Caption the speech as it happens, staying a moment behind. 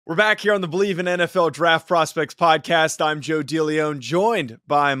We're back here on the Believe in NFL Draft Prospects podcast. I'm Joe DeLeone, joined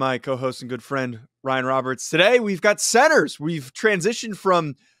by my co-host and good friend, Ryan Roberts. Today, we've got centers. We've transitioned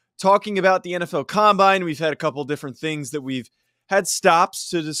from talking about the NFL Combine. We've had a couple different things that we've had stops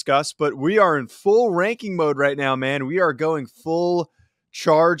to discuss, but we are in full ranking mode right now, man. We are going full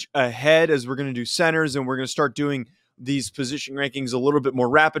charge ahead as we're going to do centers, and we're going to start doing these position rankings a little bit more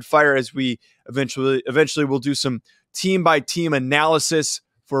rapid fire as we eventually we'll do some team-by-team analysis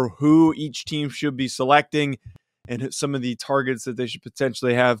for who each team should be selecting and some of the targets that they should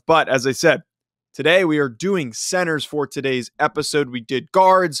potentially have. But as I said, today we are doing centers for today's episode. We did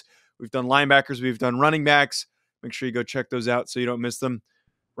guards, we've done linebackers, we've done running backs. Make sure you go check those out so you don't miss them.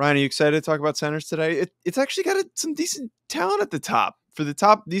 Ryan, are you excited to talk about centers today? It's actually got some decent talent at the top. For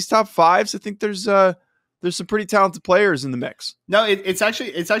these top fives, I think there's some pretty talented players in the mix. No, it's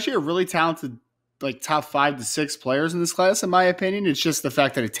actually a really talented top 5 to 6 players in this class, in my opinion. It's just the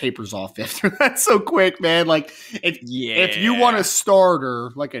fact that it tapers off after that so quick, man. If you want a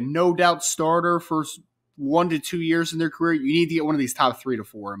starter, like a no doubt starter for 1 to 2 years in their career, you need to get one of these top 3 to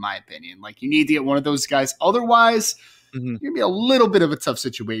 4, in my opinion. You need to get one of those guys. Otherwise, you're gonna be a little bit of a tough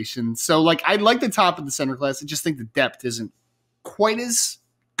situation. So, I like the top of the center class. I just think the depth isn't quite as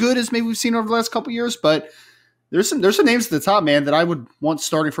good as maybe we've seen over the last couple of years, but there's some names at the top, man, that I would want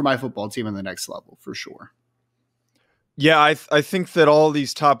starting for my football team on the next level for sure. Yeah, I think that all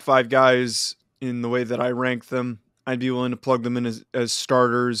these top 5 guys, in the way that I rank them, I'd be willing to plug them in as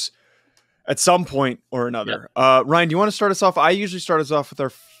starters at some point or another. Yeah. Ryan, do you want to start us off? I usually start us off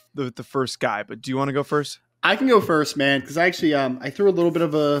with the first guy, but do you want to go first? I can go first, man, because I actually I threw a little bit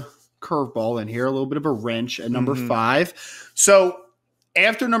of a curveball in here, a little bit of a wrench at number 5. So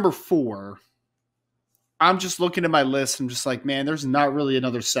after number 4, I'm just looking at my list. I'm just like, man, there's not really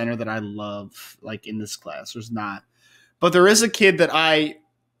another center that I love in this class. There's not. But there is a kid that I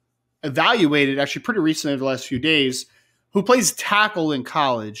evaluated actually pretty recently over the last few days who plays tackle in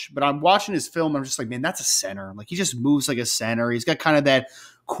college. But I'm watching his film. I'm just like, man, that's a center. He just moves like a center. He's got kind of that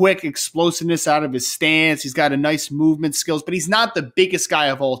quick explosiveness out of his stance. He's got a nice movement skills, but he's not the biggest guy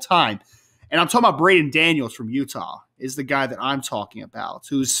of all time. And I'm talking about Braden Daniels from Utah is the guy that I'm talking about,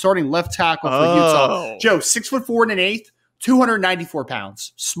 who's starting left tackle for Utah. Joe, 6'4" 1/8", 294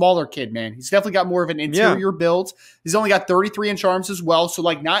 pounds. Smaller kid, man. He's definitely got more of an interior build. He's only got 33-inch arms as well, so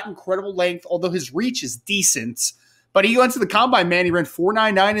not incredible length, although his reach is decent. But he went to the combine, man. He ran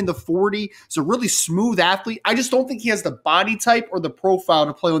 4.99 in the 40. He's a really smooth athlete. I just don't think he has the body type or the profile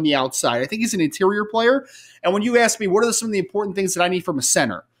to play on the outside. I think he's an interior player. And when you ask me, what are some of the important things that I need from a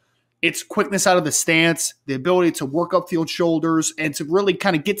center? It's quickness out of the stance, the ability to work upfield shoulders, and to really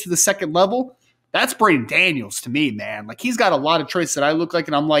kind of get to the second level. That's Braden Daniels to me, man. He's got a lot of traits that I look like,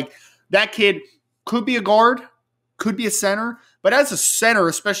 and I'm like, that kid could be a guard, could be a center, but as a center,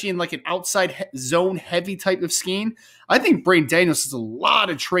 especially in an outside zone heavy type of scheme, I think Braden Daniels has a lot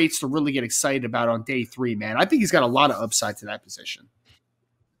of traits to really get excited about on day 3, man. I think he's got a lot of upside to that position.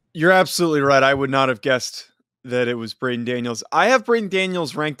 You're absolutely right. I would not have guessed that it was Braden Daniels. I have Braden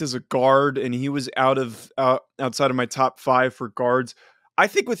Daniels ranked as a guard, and he was outside of my top 5 for guards. I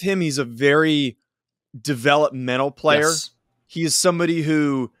think with him, he's a very developmental player. Yes. He is somebody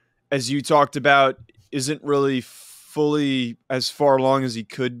who, as you talked about, isn't really fully as far along as he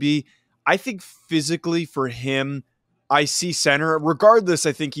could be. I think physically for him, I see center. Regardless,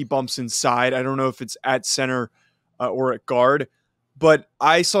 I think he bumps inside. I don't know if it's at center or at guard. But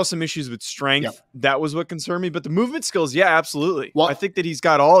I saw some issues with strength. Yep. That was what concerned me. But the movement skills, yeah, absolutely. Well, I think that he's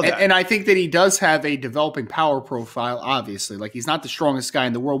got all of that. And I think that he does have a developing power profile, obviously. He's not the strongest guy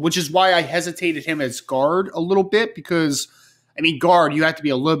in the world, which is why I hesitated him as guard a little bit because, guard, you have to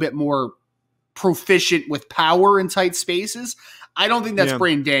be a little bit more proficient with power in tight spaces. I don't think that's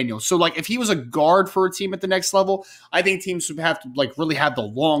Braden Daniels. So, if he was a guard for a team at the next level, I think teams would have to, really have the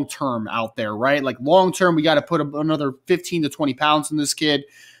long term out there, right? Long term, we got to put another 15 to 20 pounds in this kid,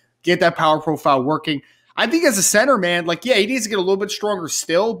 get that power profile working. I think as a center, man, he needs to get a little bit stronger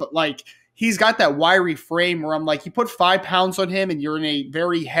still, but, he's got that wiry frame where I'm you put 5 pounds on him and you're in a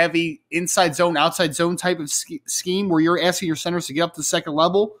very heavy inside zone, outside zone type of scheme where you're asking your centers to get up to the second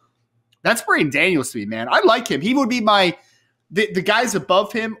level. That's Braden Daniels to me, man. I like him. He would be my – the guys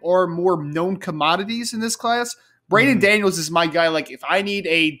above him are more known commodities in this class. Braden Daniels is my guy. If I need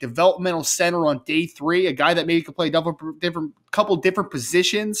a developmental center on day 3, a guy that maybe could play couple different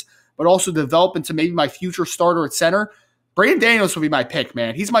positions, but also develop into maybe my future starter at center, Braden Daniels will be my pick,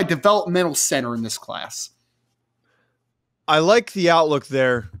 man. He's my developmental center in this class. I like the outlook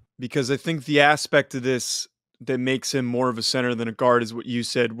there because I think the aspect of this that makes him more of a center than a guard is what you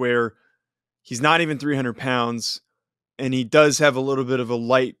said, where he's not even 300 pounds. And he does have a little bit of a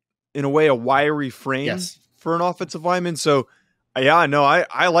light in a way, a wiry frame for an offensive lineman. So, yeah, no,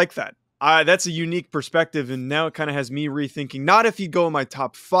 I like that. That's a unique perspective, and now it kind of has me rethinking, not if you go in my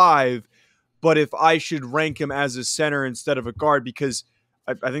top 5, but if I should rank him as a center instead of a guard, because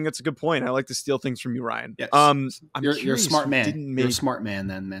I think that's a good point. I like to steal things from you, Ryan. Yes. You're a smart man. You're a smart man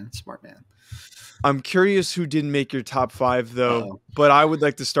then, man. Smart man. I'm curious who didn't make your top 5, though, but I would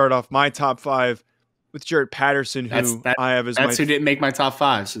like to start off my top 5 with Jaret Patterson, who I have as that's who didn't make my top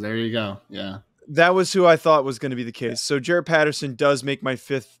 5, so there you go. Yeah. That was who I thought was going to be the case. So Jaret Patterson does make my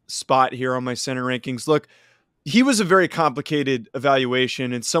 5th spot here on my center rankings. Look, he was a very complicated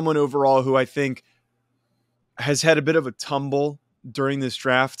evaluation, and someone overall who I think has had a bit of a tumble during this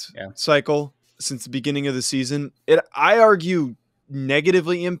draft cycle since the beginning of the season. I argue,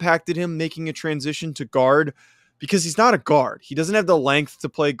 negatively impacted him making a transition to guard, because he's not a guard. He doesn't have the length to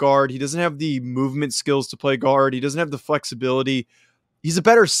play guard. He doesn't have the movement skills to play guard. He doesn't have the flexibility. He's a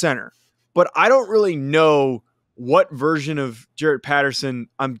better center, but I don't really know what version of Jaret Patterson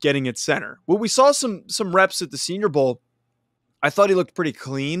I'm getting at center. Well, we saw some reps at the Senior Bowl. I thought he looked pretty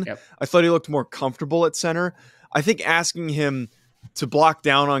clean. Yep. I thought he looked more comfortable at center. I think asking him to block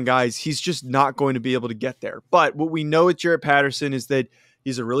down on guys, he's just not going to be able to get there. But what we know with Jaret Patterson is that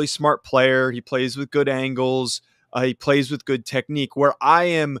he's a really smart player. He plays with good angles. He plays with good technique. Where I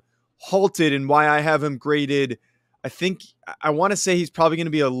am halted and why I have him graded, I think I want to say he's probably going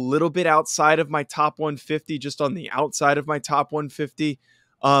to be a little bit outside of my top 150, just on the outside of my top 150.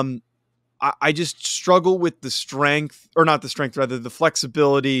 I just struggle with the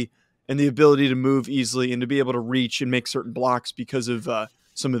flexibility and the ability to move easily and to be able to reach and make certain blocks because of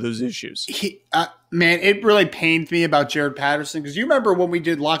some of those issues. Man, it really pained me about Jaret Patterson, because you remember when we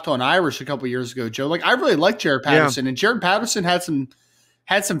did Locked On Irish a couple years ago, Joe. Like, I really liked Jaret Patterson, and Jaret Patterson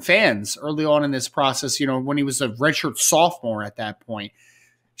had some fans early on in this process. You know, when he was a redshirt sophomore at that point.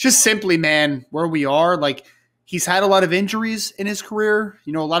 Just simply, man, where we are, like, he's had a lot of injuries in his career,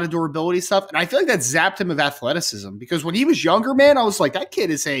 you know, a lot of durability stuff. And I feel like that zapped him of athleticism, because when he was younger, man, I was like, that kid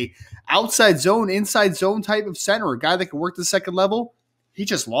is a outside zone, inside zone type of center, a guy that can work the second level. He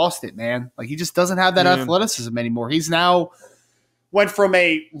just lost it, man. Like, he just doesn't have that athleticism anymore. He's now went from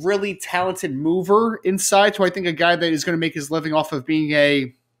a really talented mover inside to, I think, a guy that is going to make his living off of being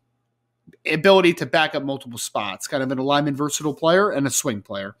a ability to back up multiple spots, kind of an alignment versatile player and a swing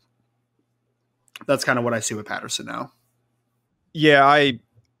player. That's kind of what I see with Patterson now. Yeah,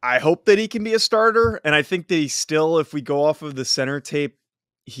 I hope that he can be a starter, and I think that he still, if we go off of the center tape,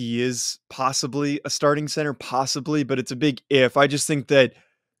 he is possibly a starting center, possibly, but it's a big if. I just think that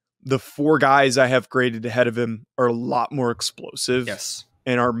the 4 guys I have graded ahead of him are a lot more explosive,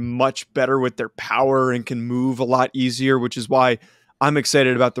 and are much better with their power and can move a lot easier, which is why I'm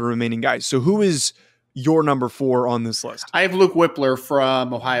excited about the remaining guys. So who is your number 4 on this list? I have Luke Wypler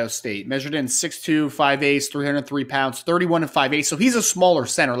from Ohio State, measured in 6'2", 5'8", 303 pounds, 31 and 5'8". So he's a smaller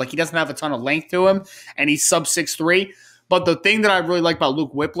center. Like, he doesn't have a ton of length to him, and he's sub 6'3". But the thing that I really like about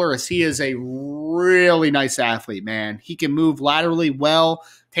Luke Wypler is he is a really nice athlete, man. He can move laterally well,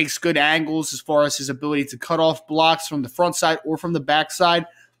 takes good angles as far as his ability to cut off blocks from the front side or from the back side.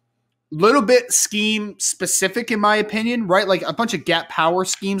 Little bit scheme specific, in my opinion, right? Like, a bunch of gap power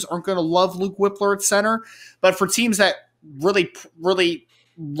schemes aren't going to love Luke Wypler at center. But for teams that really, really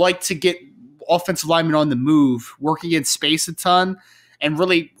like to get offensive linemen on the move, working in space a ton, and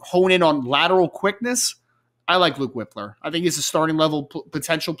really hone in on lateral quickness, I like Luke Wypler. I think he's a starting level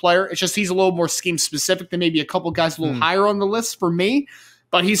potential player. It's just he's a little more scheme specific than maybe a couple guys a little higher on the list for me.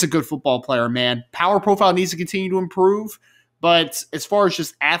 But he's a good football player, man. Power profile needs to continue to improve. But as far as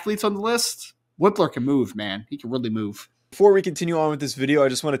just athletes on the list, Wypler can move, man. He can really move. Before we continue on with this video, I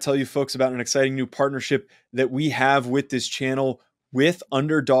just want to tell you folks about an exciting new partnership that we have with this channel with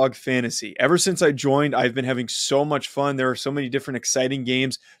Underdog Fantasy. Ever since I joined, I've been having so much fun. There are so many different exciting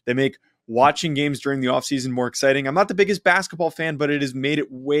games that make watching games during the offseason more exciting. I'm not the biggest basketball fan, but it has made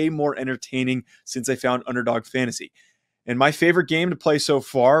it way more entertaining since I found Underdog Fantasy. And my favorite game to play so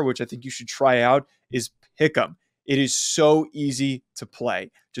far, which I think you should try out, is Pick'em. It is so easy to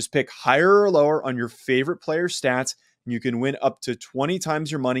play. Just pick higher or lower on your favorite player's stats, and you can win up to 20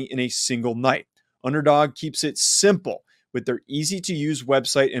 times your money in a single night. Underdog keeps it simple with their easy-to-use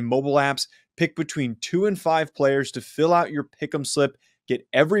website and mobile apps. Pick between 2 and 5 players to fill out your Pick'em slip, get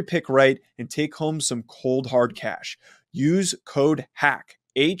every pick right, and take home some cold hard cash. Use code HACK,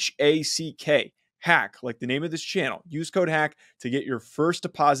 H-A-C-K, HACK, like the name of this channel. Use code HACK to get your first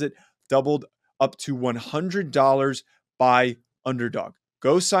deposit doubled up to $100 by Underdog.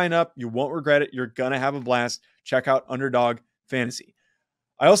 Go sign up. You won't regret it. You're going to have a blast. Check out Underdog Fantasy.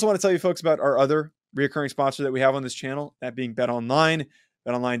 I also want to tell you folks about our other recurring sponsor that we have on this channel, that being BetOnline.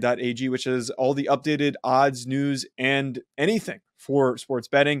 betonline.ag, which has all the updated odds, news, and anything for sports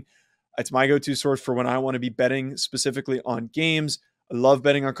betting. It's my go-to source for when I want to be betting specifically on games. I love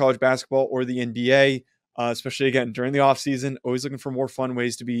betting on college basketball or the NBA, especially, again, during the offseason. Always looking for more fun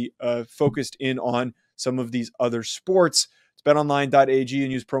ways to be focused in on some of these other sports. It's betonline.ag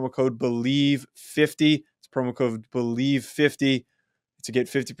and use promo code BELIEVE50. It's promo code BELIEVE50 to get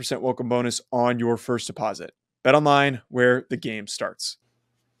 50% welcome bonus on your first deposit. BetOnline, where the game starts.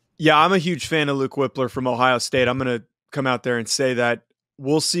 Yeah, I'm a huge fan of Luke Wypler from Ohio State. I'm going to come out there and say that.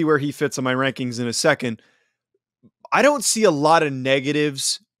 We'll see where he fits on my rankings in a second. I don't see a lot of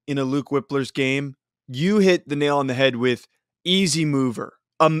negatives in a Luke Wypler's game. You hit the nail on the head with easy mover.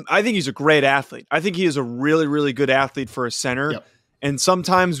 I think he's a great athlete. I think he is a really, really good athlete for a center. Yep. And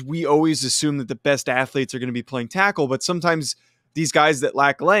sometimes we always assume that the best athletes are going to be playing tackle, but sometimes these guys that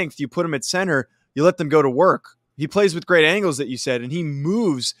lack length, you put them at center, you let them go to work. He plays with great angles that you said, and he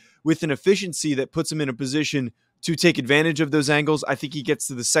moves with an efficiency that puts him in a position to take advantage of those angles. I think he gets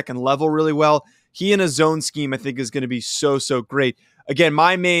to the second level really well. He in a zone scheme, I think, is going to be so great. Again,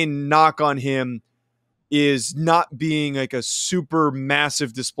 my main knock on him is not being like a super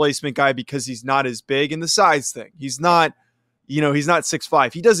massive displacement guy because he's not as big, and the size thing. He's not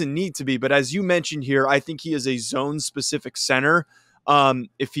 6'5". He doesn't need to be, but as you mentioned here, I think he is a zone specific center.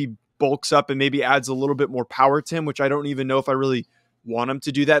 If he bulks up and maybe adds a little bit more power to him, which I don't even know if I really want him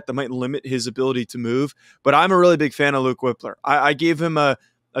to do that might limit his ability to move. But I'm a really big fan of Luke Wypler. I gave him a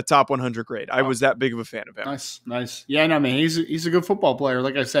top 100 grade. I was that big of a fan of him. Nice. Yeah, no, man, he's a good football player.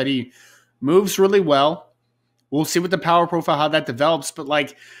 Like I said, he moves really well. We'll see with the power profile how that develops. But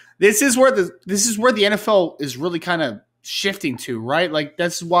like this is where the NFL is really kind of shifting to, right? Like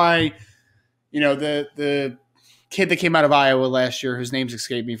that's why, the kid that came out of Iowa last year, whose name's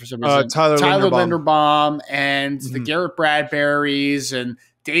escaped me for some reason. Tyler Linderbaum and the Garrett Bradburys and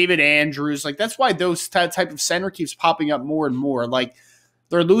David Andrews. Like that's why those type of center keeps popping up more and more. Like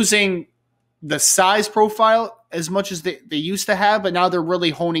they're losing the size profile as much as they used to have, but now they're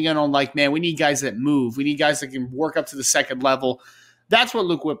really honing in on like, man, we need guys that move. We need guys that can work up to the second level. That's what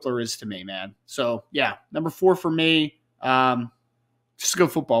Luke Wypler is to me, man. So yeah, number 4 for me. Just a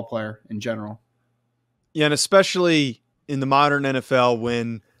good football player in general. Yeah, and especially in the modern NFL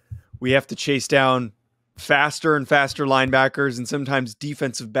when we have to chase down faster and faster linebackers and sometimes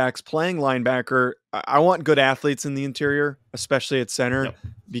defensive backs playing linebacker, I want good athletes in the interior, especially at center,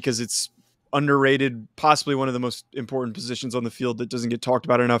 because it's underrated, possibly one of the most important positions on the field that doesn't get talked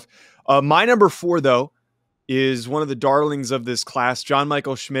about enough. My number 4, though, is one of the darlings of this class, John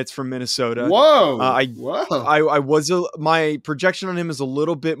Michael Schmitz from Minnesota. Whoa! My projection on him is a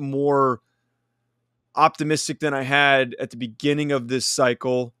little bit more optimistic than I had at the beginning of this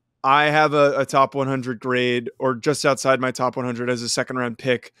cycle. I have a top 100 grade, or just outside my top 100 as a second round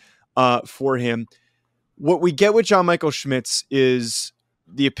pick for him. What we get with John Michael Schmitz is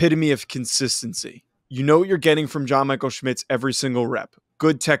the epitome of consistency. You know what you're getting from John Michael Schmitz every single rep.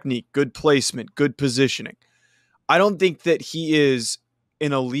 Good technique, good placement, good positioning. I don't think that he is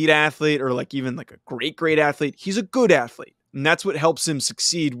an elite athlete or like even like a great athlete. He's a good athlete. And that's what helps him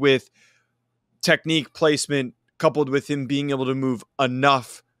succeed with technique, placement, coupled with him being able to move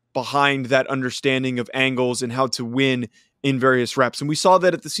enough behind that understanding of angles and how to win in various reps. And we saw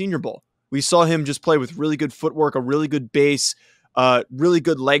that at the Senior Bowl. We saw him just play with really good footwork, a really good base, really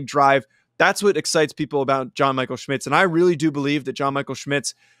good leg drive. That's what excites people about John Michael Schmitz. And I really do believe that John Michael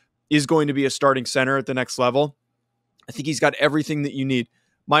Schmitz is going to be a starting center at the next level. I think he's got everything that you need.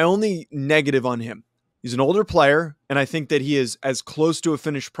 My only negative on him, he's an older player, and I think that he is as close to a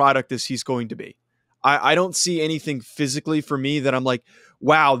finished product as he's going to be. I don't see anything physically for me that I'm like,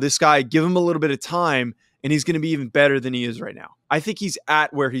 wow, this guy, give him a little bit of time, and he's going to be even better than he is right now. I think he's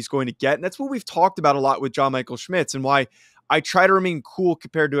at where he's going to get, and that's what we've talked about a lot with John Michael Schmitz and why I try to remain cool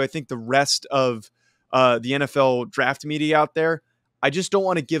compared to, I think, the rest of the NFL draft media out there. I just don't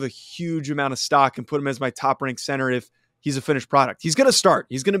want to give a huge amount of stock and put him as my top-ranked center if he's a finished product. He's going to start.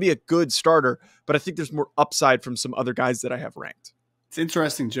 He's going to be a good starter, but I think there's more upside from some other guys that I have ranked. It's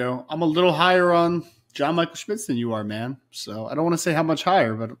interesting, Joe. I'm a little higher on John Michael Schmitz than you are, man. So I don't want to say how much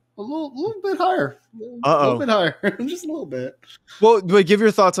higher, but a little bit higher. A little bit higher. Just a little bit. Well, but give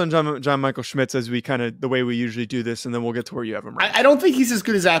your thoughts on John Michael Schmitz as we kind of the way we usually do this, and then we'll get to where you have him ranked. I don't think he's as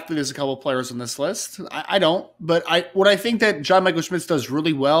good as athlete as a couple of players on this list. I don't. But what I think that John Michael Schmitz does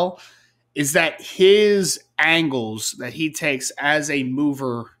really well is that his angles that he takes as a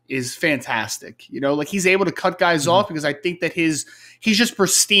mover is fantastic. You know, like he's able to cut guys off because I think that he's just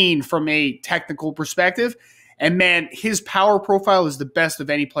pristine from a technical perspective. And, man, his power profile is the best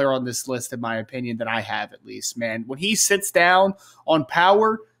of any player on this list, in my opinion, that I have at least, man. When he sits down on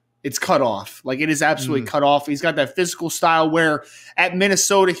power, it's cut off. Like, it is absolutely cut off. He's got that physical style where at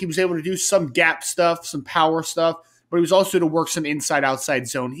Minnesota he was able to do some gap stuff, some power stuff, but he was also to work some inside-outside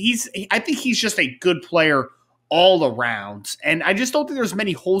zone. I think he's just a good player all around. And I just don't think there's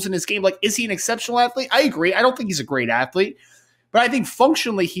many holes in his game. Like, is he an exceptional athlete? I agree. I don't think he's a great athlete. But I think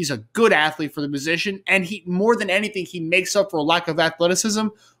functionally he's a good athlete for the position, and he more than anything, he makes up for a lack of athleticism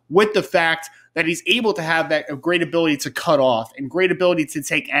with the fact that he's able to have that great ability to cut off and great ability to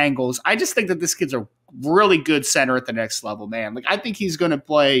take angles. I just think that this kid's a really good center at the next level, man. Like, I think he's going to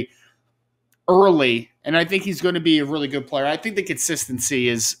play early, and I think he's going to be a really good player. I think the consistency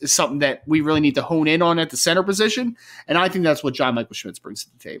is something that we really need to hone in on at the center position, and I think that's what John Michael Schmitz brings to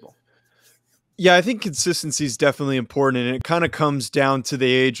the table. Yeah, I think consistency is definitely important, and it kind of comes down to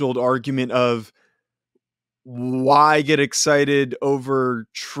the age-old argument of why get excited over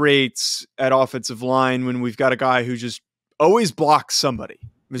traits at offensive line when we've got a guy who just always blocks somebody.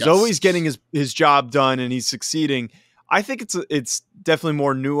 He's always getting his job done, and he's succeeding. I think it's definitely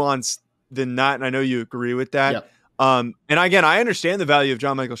more nuanced than that, and I know you agree with that. Yep. And again, I understand the value of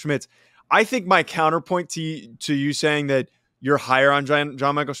John Michael Schmitz. I think my counterpoint to you saying that you're higher on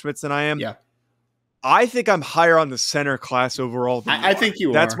John Michael Schmitz than I am. Yeah. I think I'm higher on the center class overall. I think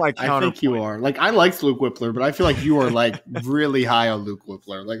you are. That's my counterpoint. I think you are. Like, I liked Luke Wypler, but I feel like you are like really high on Luke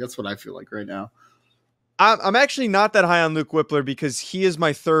Wypler. Like, that's what I feel like right now. I'm actually not that high on Luke Wypler because he is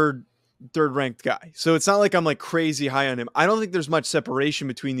my third ranked guy. So it's not like I'm like crazy high on him. I don't think there's much separation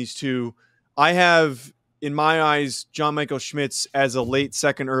between these two. I have, in my eyes, John Michael Schmitz as a late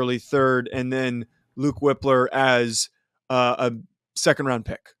second, early third, and then Luke Wypler as a second round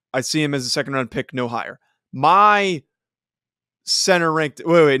pick. I see him as a second round pick, no higher. My center ranked.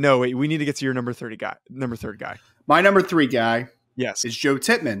 Wait. We need to get to your number 30 guy. Number third guy. My number 3 guy, yes, is Joe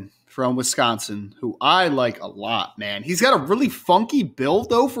Tippmann from Wisconsin, who I like a lot. Man, he's got a really funky build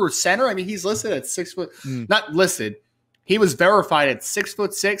though for a center. I mean, he's listed at 6 foot. Not listed. He was verified at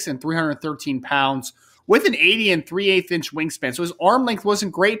 6'6" and 313 pounds with an 80 and 3/8 inch wingspan. So his arm length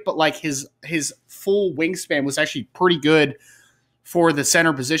wasn't great, but like his full wingspan was actually pretty good for the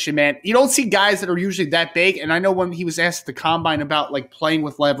center position, man. You don't see guys that are usually that big. And I know when he was asked at the combine about like playing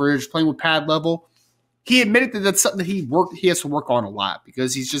with leverage, playing with pad level, he admitted that that's something that he has to work on a lot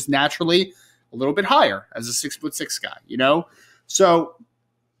because he's just naturally a little bit higher as a 6'6" guy, you know? So,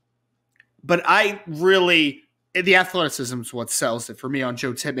 but the athleticism is what sells it for me on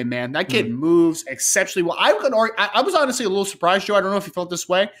Joe Tippmann, man. That kid moves exceptionally well. I was honestly a little surprised, Joe. I don't know if you felt this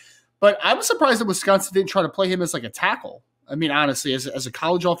way, but I was surprised that Wisconsin didn't try to play him as like a tackle. I mean, honestly, as a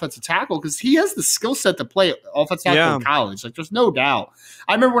college offensive tackle, because he has the skill set to play offensive tackle in college. Like, there's no doubt.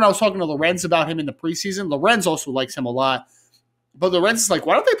 I remember when I was talking to Lorenz about him in the preseason. Lorenz also likes him a lot. But Lorenz is like,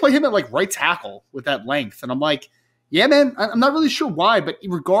 why don't they play him at, like, right tackle with that length? And I'm like, yeah, man, I'm not really sure why. But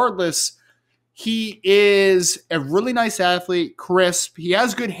regardless, he is a really nice athlete, crisp. He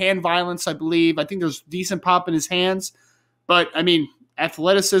has good hand violence, I believe. I think there's decent pop in his hands. But, I mean,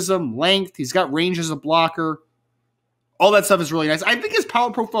 athleticism, length, he's got range as a blocker. All that stuff is really nice. I think his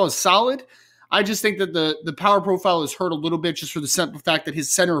power profile is solid. I just think that the power profile is hurt a little bit just for the simple fact that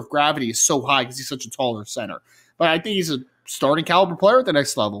his center of gravity is so high because he's such a taller center. But I think he's a starting caliber player at the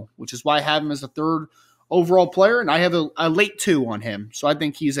next level, which is why I have him as a third overall player, and I have a late 2 on him. So I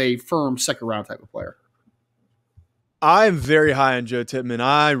think he's a firm second round type of player. I'm very high on Joe Tippmann.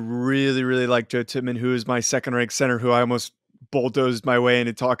 I really, really like Joe Tippmann, who is my second ranked center, who I almost bulldozed my way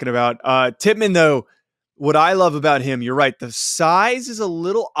into talking about. Tippmann, though, what I love about him, you're right, the size is a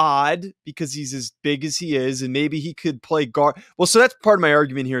little odd because he's as big as he is, and maybe he could play guard. Well, so that's part of my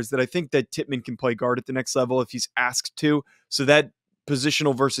argument here is that I think that Tippmann can play guard at the next level if he's asked to. So that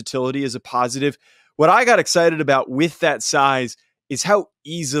positional versatility is a positive. What I got excited about with that size is how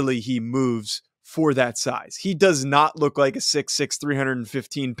easily he moves for that size. He does not look like a 6'6",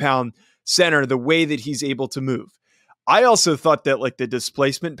 315-pound center the way that he's able to move. I also thought that like the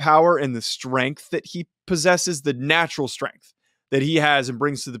displacement power and the strength that he possesses, the natural strength that he has and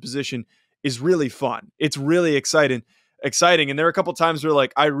brings to the position is really fun. It's really exciting. And there are a couple times where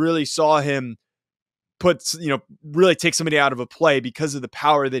like I really saw him really take somebody out of a play because of the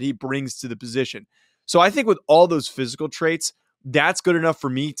power that he brings to the position. So I think with all those physical traits, that's good enough for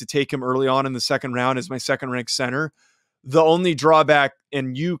me to take him early on in the second round as my second ranked center. The only drawback,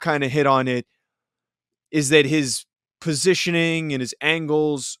 and you kind of hit on it, is that his positioning and his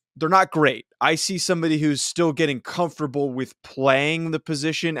angles, they're not great. I see somebody who's still getting comfortable with playing the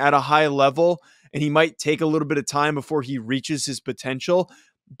position at a high level, and he might take a little bit of time before he reaches his potential.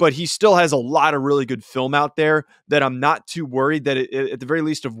 but he still has a lot of really good film out there that I'm not too worried that at the very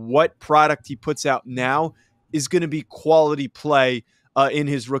least of what product he puts out now is going to be quality play in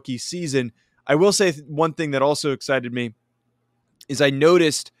his rookie season. I will say one thing that also excited me is I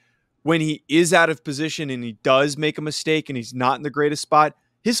noticed when he is out of position and he does make a mistake and he's not in the greatest spot,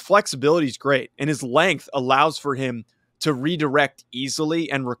 his flexibility is great and his length allows for him to redirect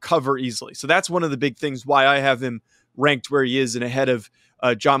easily and recover easily. So that's one of the big things why I have him ranked where he is and ahead of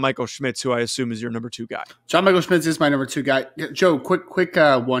John Michael Schmitz, who I assume is your number 2 guy. John Michael Schmitz is my number 2 guy. Joe, quick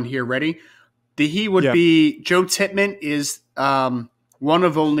one here. Ready? He would be Joe Tippmann is one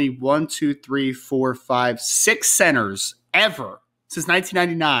of only 1, 2, 3, 4, 5, 6 centers ever since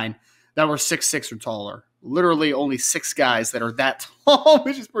 1999 that were 6'6" or taller. Literally only 6 guys that are that tall,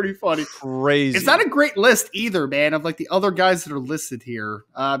 which is pretty funny. Crazy. It's not a great list either, man, of like the other guys that are listed here.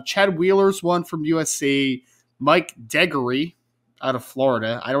 Chad Wheeler's one from USC. Mike Deggery out of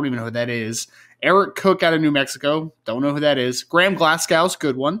Florida. I don't even know who that is. Eric Cook out of New Mexico. Don't know who that is. Graham Glasgow's a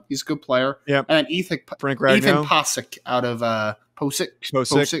good one. He's a good player. Yep. And then Ethan Posick out of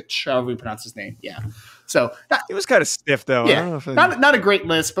Posick, however we pronounce his name. Yeah. So it was kind of stiff, though. Yeah, I don't know if not a great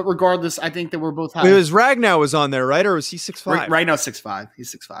list, but regardless, I think that we're both high. It was Ragnow was on there, right? Or was he 6'5"? Right now, 6'5".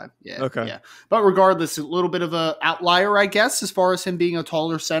 He's 6'5". Yeah. Okay. Yeah. But regardless, a little bit of an outlier, I guess, as far as him being a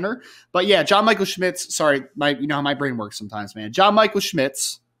taller center. But yeah, John Michael Schmitz. Sorry, you know how my brain works sometimes, man. John Michael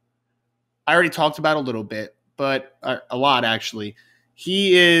Schmitz. I already talked about a little bit, but a lot actually.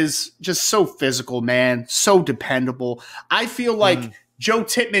 He is just so physical, man. So dependable. I feel like Joe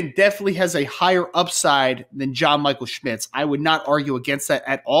Tippmann definitely has a higher upside than John Michael Schmitz. I would not argue against that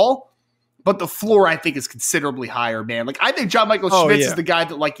at all. But the floor, I think, is considerably higher, man. Like, I think John Michael Schmitz is the guy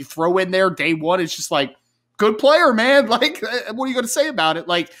that, like, you throw in there day one. It's just like, good player, man. Like, what are you going to say about it?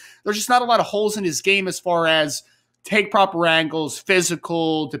 Like, there's just not a lot of holes in his game as far as take proper angles,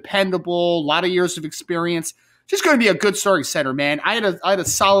 physical, dependable, a lot of years of experience. Just going to be a good starting center, man. I had a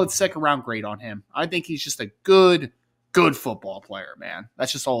solid second-round grade on him. I think he's just a good football player, man.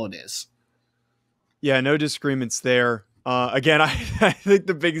 That's just all it is. Yeah, no disagreements there. Again, I think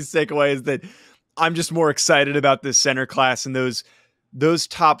the biggest takeaway is that I'm just more excited about this center class and those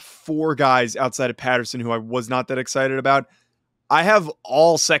top 4 guys outside of Patterson, who I was not that excited about. I have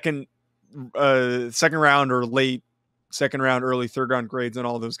all second round or late second round, early third round grades on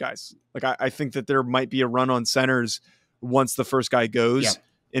all those guys. Like I think that there might be a run on centers once the first guy goes,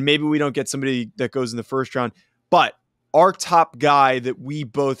 and maybe we don't get somebody that goes in the first round, but our top guy that we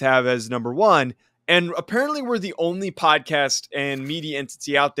both have as number 1, and apparently we're the only podcast and media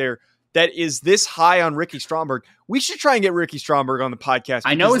entity out there that is this high on Ricky Stromberg. We should try and get Ricky Stromberg on the podcast.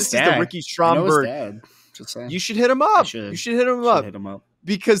 I know his dad. Is the Ricky Stromberg. I know his dad. Just saying. You should hit him up. You should hit him up.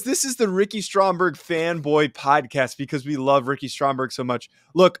 Because this is the Ricky Stromberg fanboy podcast because we love Ricky Stromberg so much.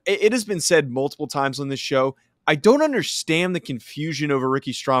 Look, it has been said multiple times on this show. I don't understand the confusion over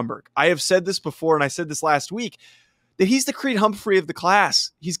Ricky Stromberg. I have said this before, and I said this last week, that he's the Creed Humphrey of the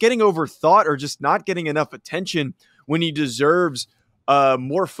class. He's getting overthought or just not getting enough attention when he deserves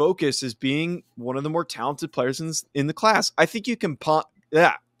more focus as being one of the more talented players in the class. I think you can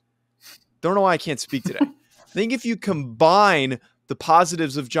don't know why I can't speak today. I think if you combine the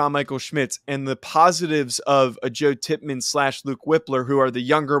positives of John Michael Schmitz and the positives of a Joe Tippmann / Luke Wypler, who are the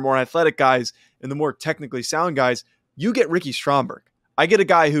younger, more athletic guys and the more technically sound guys, you get Ricky Stromberg. I get a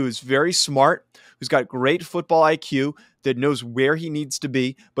guy who is very smart, who's got great football IQ, that knows where he needs to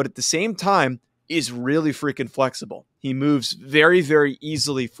be, but at the same time is really freaking flexible. He moves very, very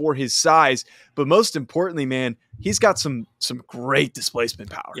easily for his size, but most importantly, man, he's got some great displacement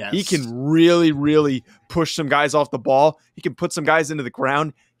power. Yes. He can really, really push some guys off the ball. He can put some guys into the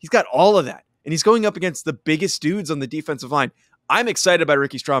ground. He's got all of that, and he's going up against the biggest dudes on the defensive line. I'm excited about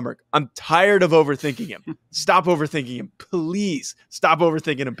Ricky Stromberg. I'm tired of overthinking him. Stop overthinking him. Please stop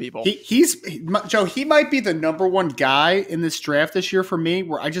overthinking him, people. Joe, he might be the number 1 guy in this draft this year for me,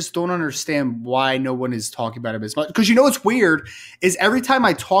 where I just don't understand why no one is talking about him as much. Because you know what's weird is every time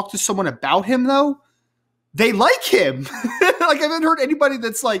I talk to someone about him, though, they like him. Like, I haven't heard anybody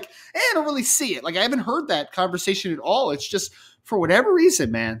that's like, I don't really see it. Like, I haven't heard that conversation at all. It's just, for whatever reason,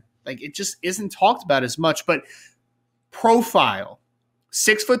 man, like, it just isn't talked about as much. But profile,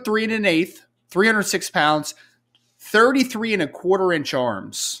 6'3" 1/8", 306 pounds, 33 1/4 inch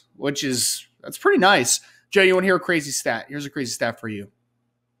arms, that's pretty nice. Joe, you want to hear a crazy stat? Here's a crazy stat for you.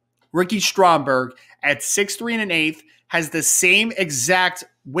 Ricky Stromberg at 6'3" 1/8" has the same exact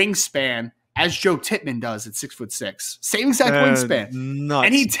wingspan as Joe Tippmann does at 6'6". Same exact wingspan. Nuts.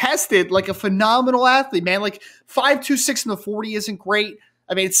 And he tested like a phenomenal athlete, man. Like 5'2", 6 in the 40 isn't great.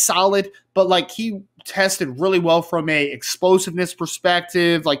 I mean, it's solid, but like he tested really well from a explosiveness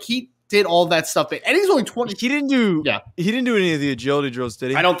perspective. Like he did all that stuff, and he's only 20. He didn't do any of the agility drills,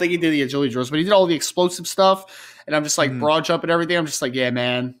 did he? I don't think he did the agility drills, but he did all the explosive stuff. And I'm just like broad jump and everything. I'm just like, yeah,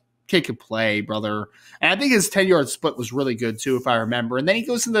 man, kid can play, brother. And I think his 10-yard split was really good too, if I remember. And then he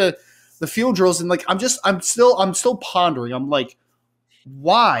goes into the field drills, and like I'm still pondering. I'm like,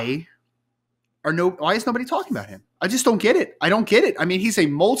 why is nobody talking about him? I just don't get it. I don't get it. I mean, he's a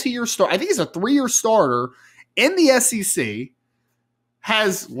multi-year starter. I think he's a 3-year starter in the SEC,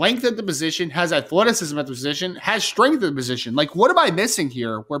 has length at the position, has athleticism at the position, has strength at the position. Like, what am I missing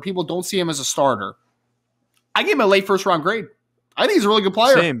here where people don't see him as a starter? I gave him a late first-round grade. I think he's a really good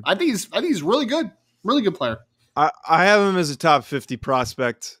player. Same. I think he's really good. Really good player. I have him as a top 50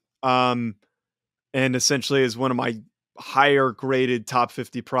 prospect, and essentially as one of my higher graded top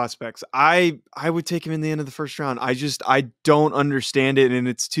 50 prospects. I would take him in the end of the first round. I don't understand it. And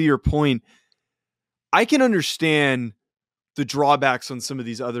it's to your point. I can understand the drawbacks on some of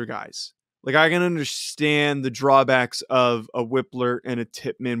these other guys. Like I can understand the drawbacks of a Wypler and a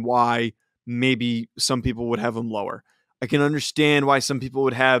Tippmann, why maybe some people would have them lower. I can understand why some people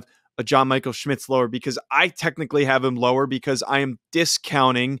would have a John Michael Schmitz lower, because I technically have him lower because I am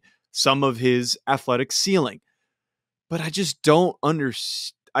discounting some of his athletic ceiling. But I just don't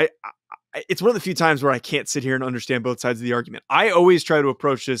understand. It's one of the few times where I can't sit here and understand both sides of the argument. I always try to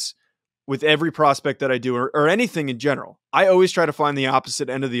approach this with every prospect that I do, or anything in general. I always try to find the opposite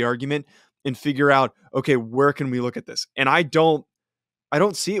end of the argument and figure out, okay, where can we look at this? And I don't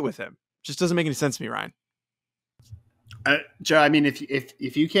see it with him. It just doesn't make any sense to me, Ryan. Joe, I mean,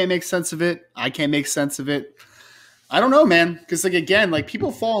 if you can't make sense of it, I can't make sense of it. I don't know, man. Because like again, like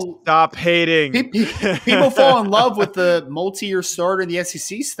people stop hating. People fall in love with the multi-year starter and the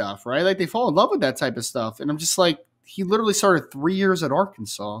SEC stuff, right? Like they fall in love with that type of stuff. And I'm just like, he literally started 3 years at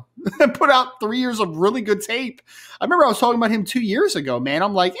Arkansas and put out 3 years of really good tape. I remember I was talking about him 2 years ago, man.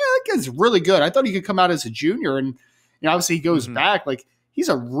 I'm like, yeah, that guy's really good. I thought he could come out as a junior, and obviously he goes back. Like he's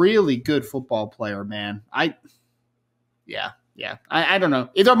a really good football player, man. Yeah. I don't know.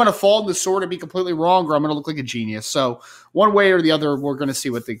 Either I'm going to fall in the sword and be completely wrong, or I'm going to look like a genius. So one way or the other, we're going to see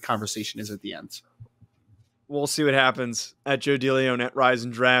what the conversation is at the end. We'll see what happens at Joe DeLeone at Rise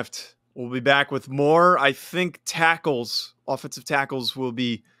and Draft. We'll be back with more. I think offensive tackles will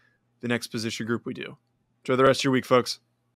be the next position group we do. Enjoy the rest of your week, folks.